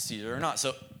taxes to Caesar or not?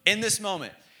 So in this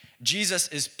moment, Jesus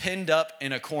is pinned up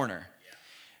in a corner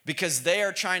because they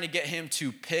are trying to get him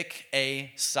to pick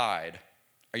a side.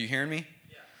 Are you hearing me?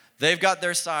 Yeah. They've got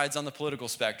their sides on the political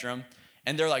spectrum,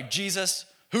 and they're like, Jesus,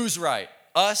 who's right,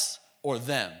 us or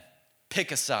them?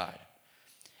 Pick a side.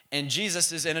 And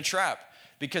Jesus is in a trap,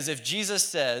 because if Jesus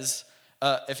says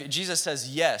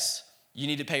yes, you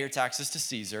need to pay your taxes to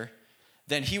Caesar,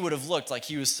 then he would have looked like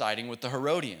he was siding with the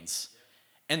Herodians.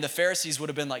 And the Pharisees would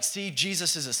have been like, see,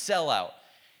 Jesus is a sellout.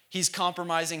 He's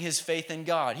compromising his faith in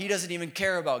God. He doesn't even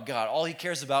care about God. All he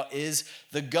cares about is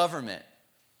the government.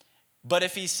 But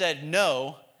if he said,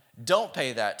 no, don't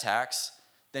pay that tax,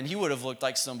 then he would have looked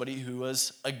like somebody who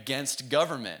was against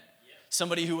government,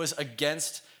 somebody who was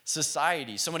against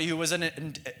society, somebody who was an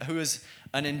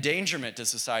endangerment to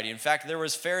society. In fact, there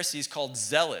was Pharisees called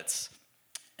zealots,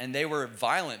 and they were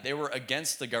violent. They were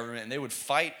against the government, and they would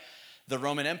fight the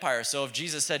Roman Empire. So if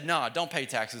Jesus said, no, don't pay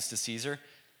taxes to Caesar,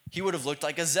 he would have looked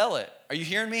like a zealot. Are you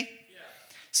hearing me? Yeah.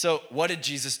 So what did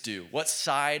Jesus do? What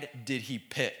side did he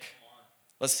pick?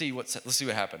 Let's see what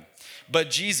happened.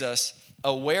 But Jesus,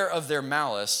 aware of their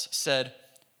malice, said,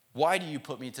 why do you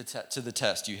put me to the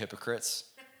test, you hypocrites?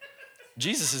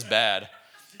 Jesus is bad.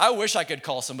 I wish I could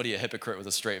call somebody a hypocrite with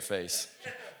a straight face,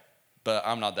 but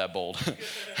I'm not that bold.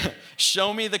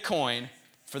 Show me the coin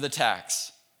for the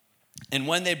tax. And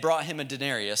when they brought him a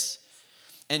denarius,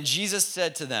 and Jesus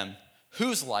said to them,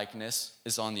 whose likeness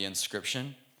is on the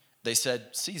inscription? They said,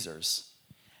 Caesar's.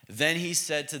 Then he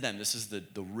said to them, this is the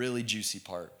really juicy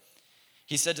part.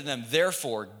 He said to them,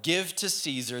 therefore, give to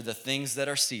Caesar the things that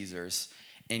are Caesar's,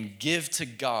 and give to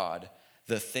God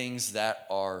the things that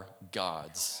are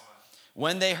God's.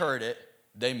 When they heard it,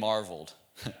 they marveled.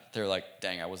 They're like,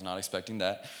 dang, I was not expecting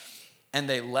that. And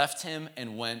they left him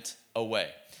and went away.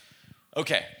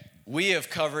 Okay, we have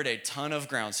covered a ton of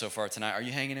ground so far tonight. Are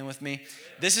you hanging in with me?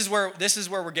 This is where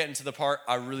we're getting to the part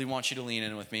I really want you to lean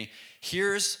in with me.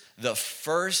 Here's the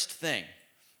first thing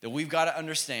that we've got to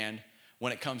understand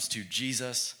when it comes to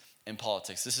Jesus and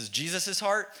politics. This is Jesus'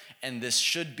 heart, and this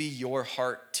should be your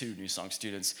heart too, New Song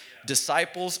students.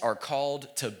 Disciples are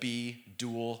called to be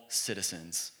dual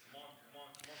citizens.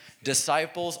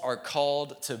 Disciples are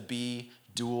called to be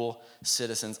dual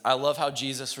citizens. I love how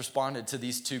Jesus responded to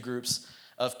these two groups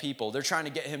of people. They're trying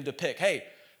to get him to pick, hey,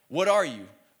 what are you?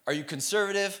 Are you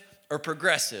conservative or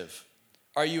progressive?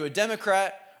 Are you a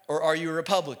Democrat or are you a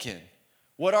Republican?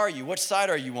 What are you? Which side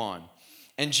are you on?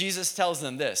 And Jesus tells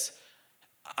them this: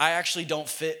 I actually don't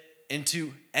fit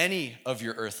into any of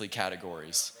your earthly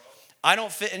categories. I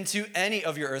don't fit into any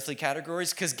of your earthly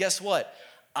categories because guess what?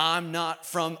 I'm not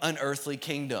from an earthly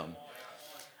kingdom.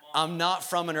 I'm not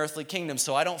from an earthly kingdom,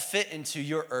 so I don't fit into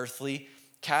your earthly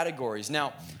categories.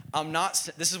 Now,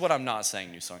 this is what I'm not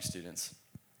saying, New Song students.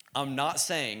 I'm not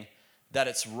saying that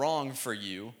it's wrong for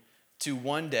you to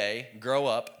one day grow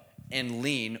up and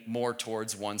lean more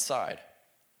towards one side.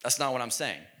 That's not what I'm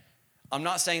saying. I'm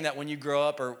not saying that when you grow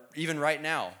up, or even right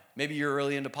now, maybe you're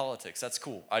really into politics. That's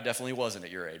cool. I definitely wasn't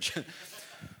at your age.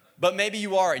 But maybe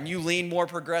you are, and you lean more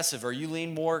progressive or you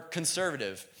lean more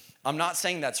conservative. I'm not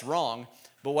saying that's wrong,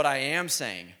 but what I am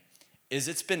saying is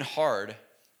it's been hard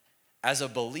as a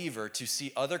believer to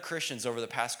see other Christians over the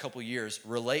past couple years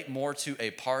relate more to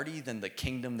a party than the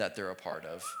kingdom that they're a part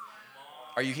of.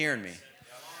 Are you hearing me?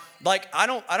 Like, I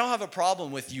don't have a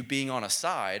problem with you being on a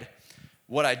side.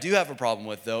 What I do have a problem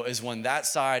with, though, is when that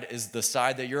side is the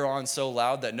side that you're on so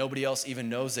loud that nobody else even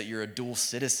knows that you're a dual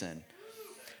citizen.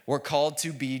 We're called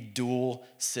to be dual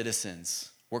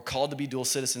citizens. We're called to be dual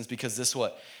citizens because this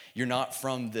what? You're not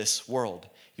from this world.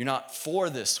 You're not for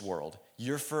this world.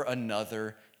 You're for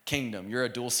another kingdom. You're a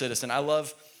dual citizen. I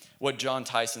love what John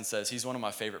Tyson says. He's one of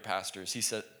my favorite pastors. He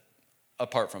said,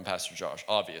 apart from Pastor Josh,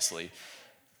 obviously.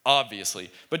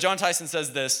 But John Tyson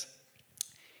says this.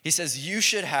 He says, you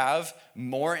should have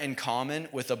more in common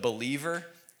with a believer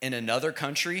in another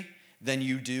country than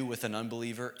you do with an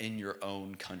unbeliever in your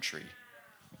own country.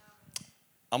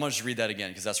 I'm going to just read that again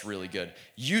because that's really good.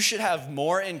 You should have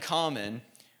more in common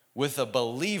with a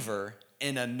believer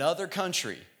in another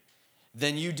country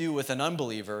than you do with an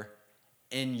unbeliever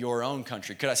in your own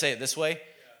country. Could I say it this way?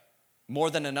 More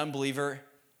than an unbeliever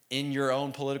in your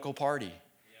own political party.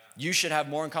 You should have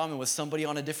more in common with somebody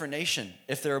on a different nation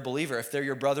if they're a believer, if they're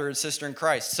your brother and sister in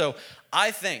Christ. So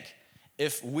I think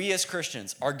if we as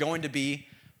Christians are going to be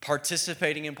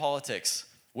participating in politics,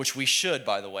 which we should,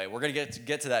 by the way. We're going to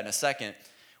get to that in a second.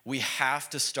 We have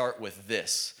to start with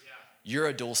this. You're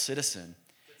a dual citizen.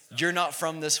 You're not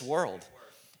from this world.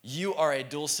 You are a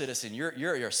dual citizen.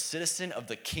 You're a citizen of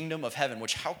the kingdom of heaven,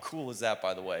 which how cool is that,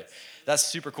 by the way? That's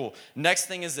super cool. Next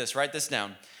thing is this. Write this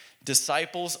down.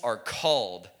 Disciples are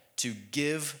called to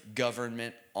give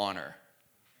government honor.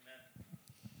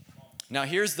 Now,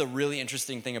 here's the really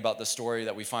interesting thing about the story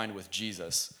that we find with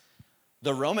Jesus.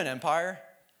 The Roman Empire,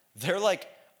 they're like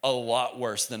a lot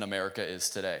worse than America is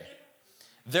today.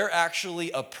 They're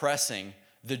actually oppressing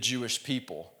the Jewish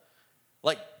people.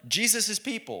 Like Jesus'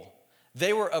 people,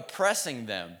 they were oppressing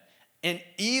them. And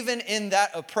even in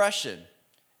that oppression,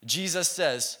 Jesus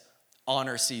says,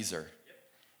 honor Caesar.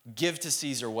 Give to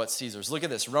Caesar what's Caesar's. Look at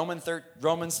this.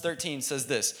 Romans 13 says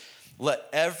this. Let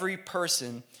every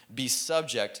person be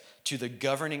subject to the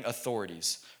governing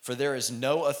authorities, for there is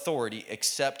no authority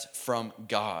except from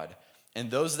God.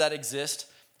 And those that exist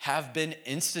have been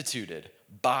instituted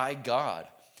by God.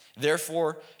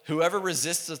 Therefore, whoever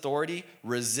resists authority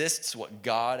resists what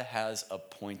God has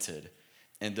appointed.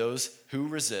 And those who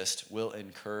resist will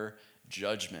incur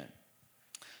judgment.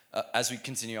 As we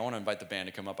continue, I want to invite the band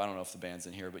to come up. I don't know if the band's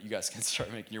in here, but you guys can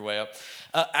start making your way up.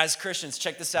 As Christians,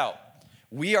 check this out.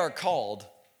 We are called,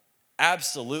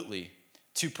 absolutely,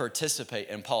 to participate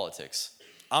in politics.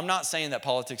 I'm not saying that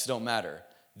politics don't matter.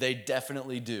 They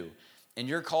definitely do. And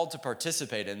you're called to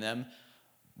participate in them,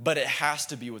 but it has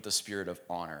to be with the spirit of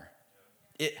honor.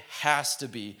 It has to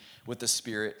be with the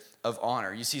spirit of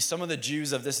honor. You see, some of the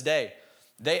Jews of this day,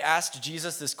 they asked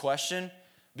Jesus this question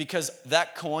because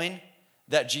that coin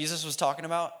that Jesus was talking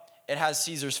about, it has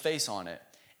Caesar's face on it.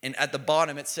 And at the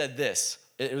bottom, it said this.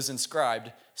 It was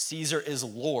inscribed, Caesar is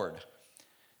Lord.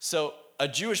 So a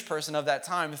Jewish person of that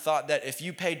time thought that if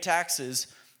you paid taxes,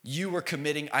 you were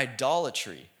committing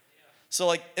idolatry. So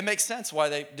like, it makes sense why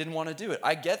they didn't want to do it.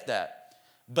 I get that.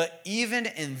 But even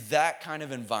in that kind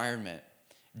of environment,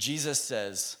 Jesus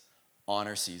says,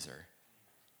 honor Caesar.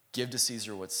 Give to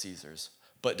Caesar what's Caesar's.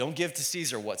 But don't give to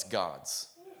Caesar what's God's.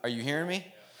 Are you hearing me?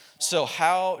 So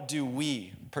how do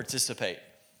we participate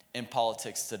in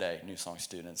politics today, New Song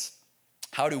students?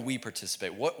 How do we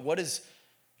participate? What is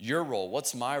your role?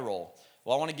 What's my role?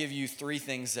 Well, I want to give you 3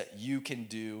 things that you can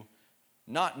do,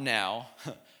 not now,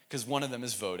 because one of them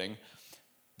is voting,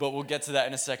 but we'll get to that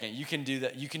in a second. You can do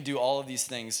that. You can do all of these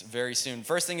things very soon.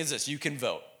 First thing is this, you can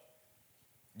vote.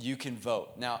 You can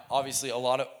vote. Now, obviously,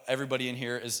 everybody in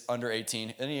here is under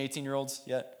 18. Any 18-year-olds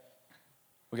yet?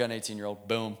 We got an 18-year-old.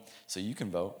 Boom. So you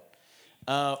can vote.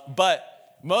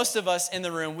 But most of us in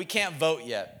the room, we can't vote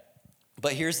yet.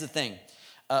 But here's the thing.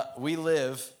 We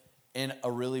live in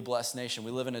a really blessed nation.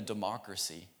 We live in a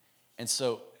democracy. And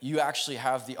so you actually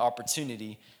have the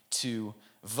opportunity to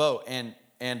vote.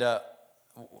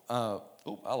 I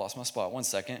lost my spot. 1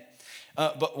 second.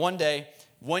 But one day,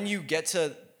 when you get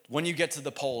to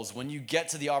the polls, when you get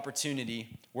to the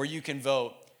opportunity where you can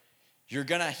vote, you're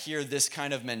going to hear this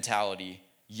kind of mentality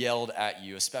yelled at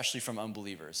you, especially from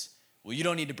unbelievers. Well, you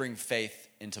don't need to bring faith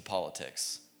into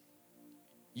politics.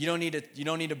 You don't need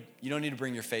to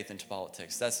bring your faith into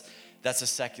politics. That's a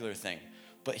secular thing.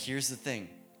 But here's the thing.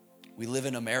 We live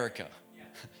in America.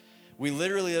 We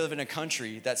literally live in a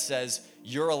country that says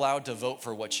you're allowed to vote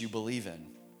for what you believe in.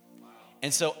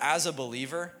 And so as a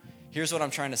believer, here's what I'm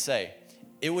trying to say.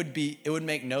 It would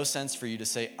make no sense for you to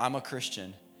say, I'm a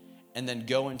Christian, and then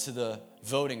go into the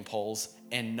voting polls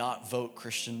and not vote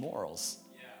Christian morals.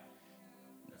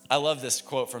 I love this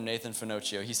quote from Nathan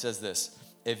Finocchio. He says this,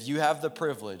 if you have the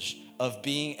privilege of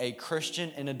being a Christian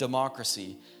in a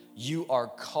democracy, you are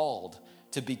called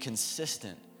to be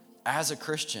consistent as a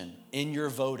Christian in your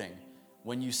voting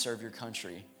when you serve your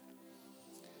country.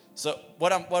 So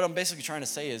what I'm basically trying to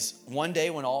say is one day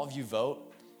when all of you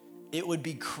vote, it would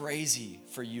be crazy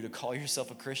for you to call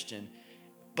yourself a Christian,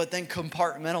 but then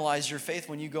compartmentalize your faith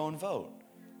when you go and vote.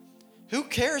 Who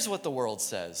cares what the world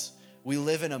says? We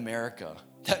live in America.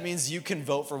 That means you can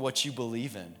vote for what you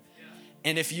believe in.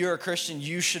 And if you're a Christian,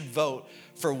 you should vote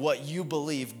for what you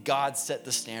believe God set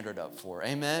the standard up for.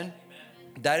 Amen?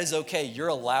 That is okay. You're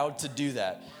allowed to do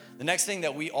that. The next thing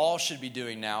that we all should be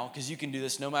doing now, because you can do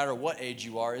this no matter what age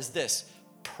you are, is this.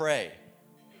 Pray.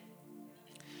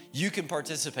 You can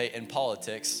participate in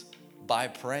politics by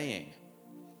praying.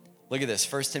 Look at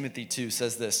this. 1 Timothy 2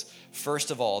 says this. First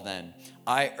of all, then,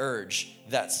 I urge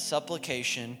that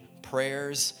supplication,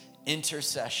 prayers,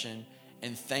 intercession,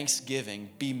 and thanksgiving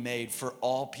be made for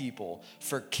all people,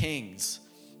 for kings,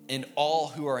 and all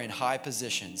who are in high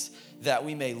positions, that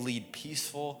we may lead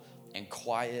peaceful and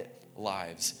quiet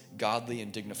lives, godly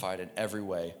and dignified in every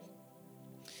way.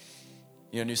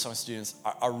 New Song students,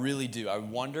 I really do. I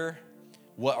wonder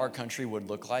what our country would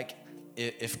look like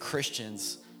if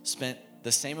Christians spent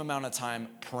the same amount of time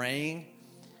praying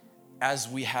as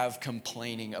we have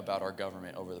complaining about our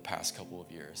government over the past couple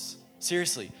of years.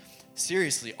 Seriously,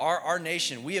 our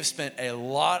nation, we have spent a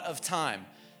lot of time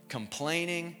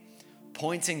complaining,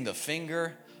 pointing the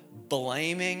finger,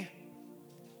 blaming.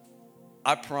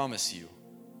 I promise you,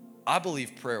 I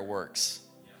believe prayer works.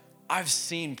 I've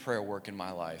seen prayer work in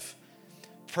my life.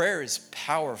 Prayer is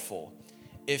powerful.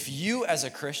 If you as a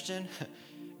Christian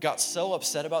got so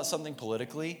upset about something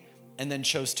politically and then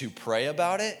chose to pray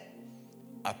about it,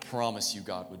 I promise you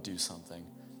God would do something.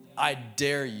 I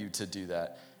dare you to do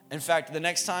that. In fact, the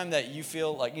next time that you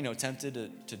feel like,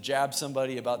 tempted to jab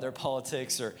somebody about their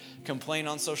politics or complain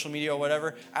on social media or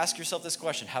whatever, ask yourself this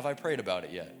question: have I prayed about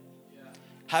it yet?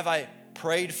 Have I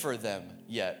prayed for them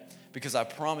yet? Because I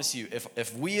promise you,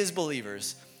 if we as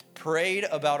believers prayed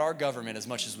about our government as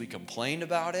much as we complained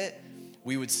about it,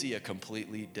 we would see a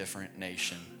completely different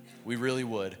nation. We really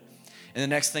would. And the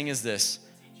next thing is this: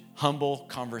 humble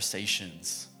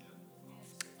conversations.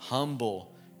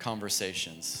 Humble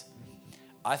conversations.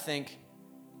 I think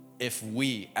if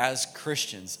we as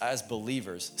Christians, as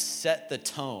believers, set the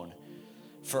tone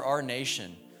for our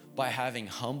nation by having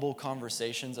humble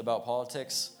conversations about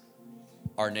politics,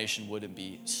 our nation wouldn't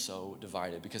be so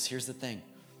divided. Because here's the thing: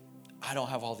 I don't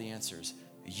have all the answers.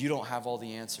 You don't have all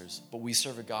the answers, but we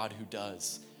serve a God who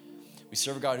does. We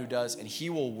serve a God who does, and he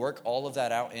will work all of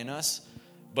that out in us,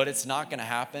 but it's not going to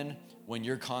happen when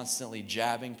you're constantly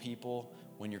jabbing people,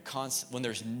 when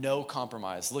there's no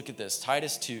compromise. Look at this.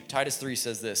 Titus 3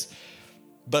 says this: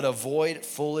 but avoid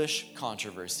foolish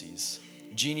controversies,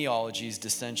 genealogies,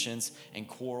 dissensions, and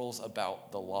quarrels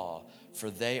about the law, for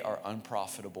they are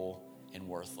unprofitable and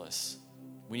worthless.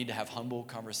 We need to have humble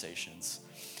conversations.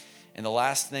 And the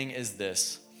last thing is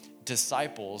this: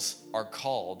 disciples are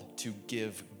called to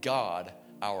give God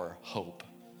our hope.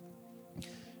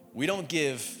 We don't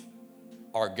give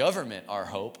our government our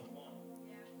hope.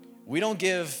 We don't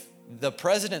give the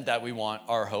president that we want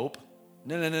our hope.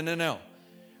 No.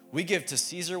 We give to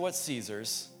Caesar what's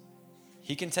Caesar's.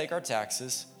 He can take our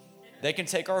taxes. They can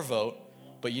take our vote.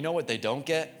 But you know what they don't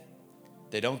get?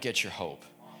 They don't get your hope.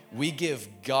 We give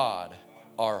God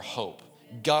our hope.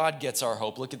 God gets our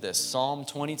hope. Look at this. Psalm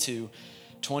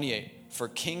 22:28. For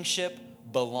kingship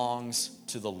belongs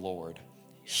to the Lord.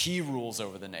 He rules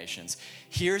over the nations.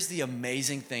 Here's the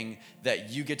amazing thing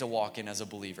that you get to walk in as a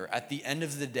believer. At the end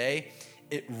of the day,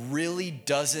 it really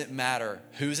doesn't matter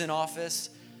who's in office.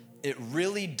 It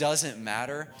really doesn't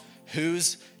matter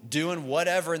who's doing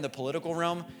whatever in the political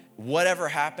realm, whatever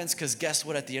happens, because guess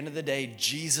what? At the end of the day,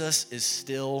 Jesus is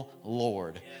still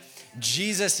Lord.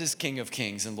 Jesus is King of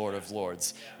Kings and Lord of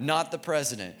Lords, not the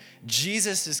president.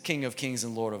 Jesus is King of Kings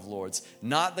and Lord of Lords,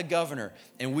 not the governor.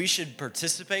 And we should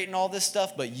participate in all this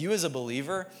stuff, but you as a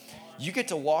believer, you get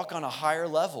to walk on a higher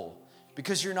level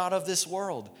because you're not of this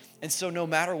world. And so no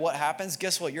matter what happens,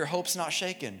 guess what? Your hope's not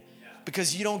shaken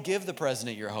because you don't give the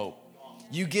president your hope.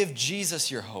 You give Jesus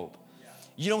your hope.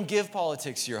 You don't give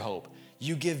politics your hope.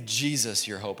 You give Jesus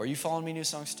your hope. Are you following me, New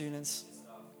Song students?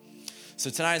 So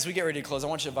tonight, as we get ready to close, I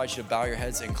want you to invite you to bow your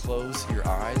heads and close your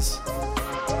eyes.